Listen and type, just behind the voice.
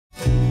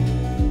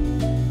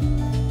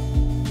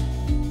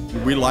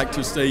we like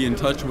to stay in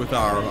touch with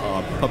our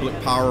public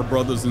power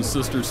brothers and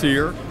sisters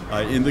here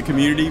in the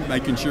community,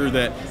 making sure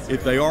that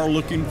if they are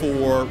looking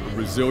for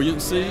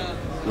resiliency,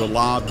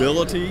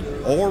 reliability,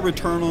 or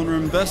return on their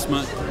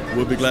investment,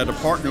 we'll be glad to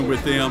partner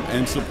with them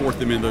and support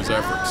them in those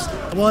efforts.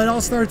 Well, it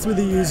all starts with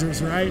the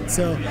users, right?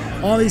 So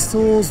all these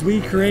tools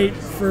we create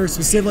for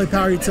specifically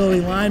power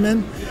utility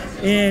linemen,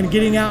 and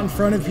getting out in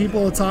front of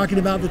people, talking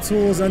about the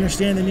tools,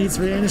 understanding the needs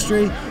for the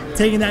industry,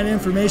 taking that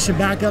information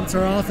back up to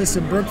our office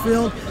in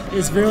Brookfield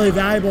is really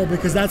valuable,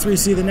 because that's where you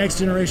see the next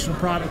generation of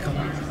product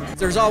coming.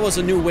 There's always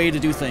a new way to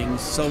do things,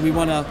 so we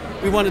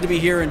wanted to be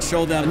here and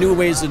show them new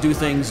ways to do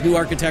things, new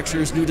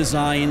architectures, new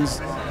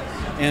designs,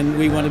 and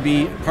we want to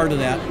be part of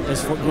that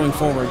as going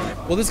forward.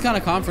 Well, this kind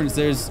of conference,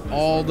 there's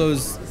all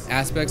those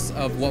aspects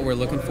of what we're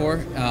looking for,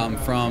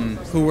 from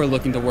who we're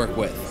looking to work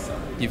with.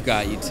 You've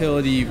got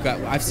utility,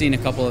 I've seen a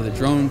couple of the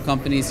drone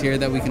companies here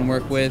that we can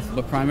work with,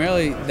 but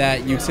primarily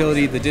that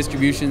utility, the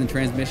distribution, the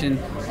transmission,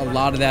 a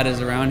lot of that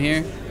is around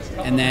here.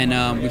 And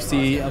then we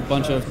see a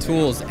bunch of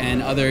tools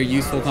and other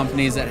useful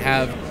companies that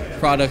have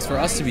products for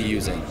us to be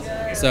using.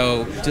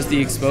 So just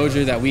the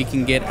exposure that we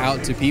can get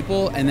out to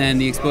people, and then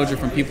the exposure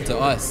from people to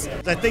us.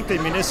 I think the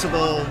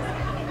municipal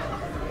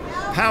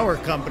power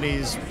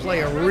companies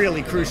play a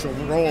really crucial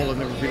role in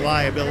the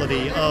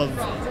reliability of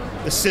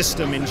the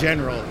system in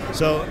general.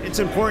 So it's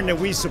important that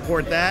we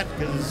support that,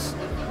 because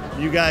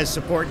you guys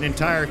support an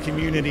entire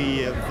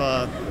community of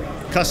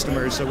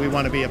customers, so we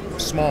want to be a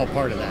small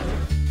part of that.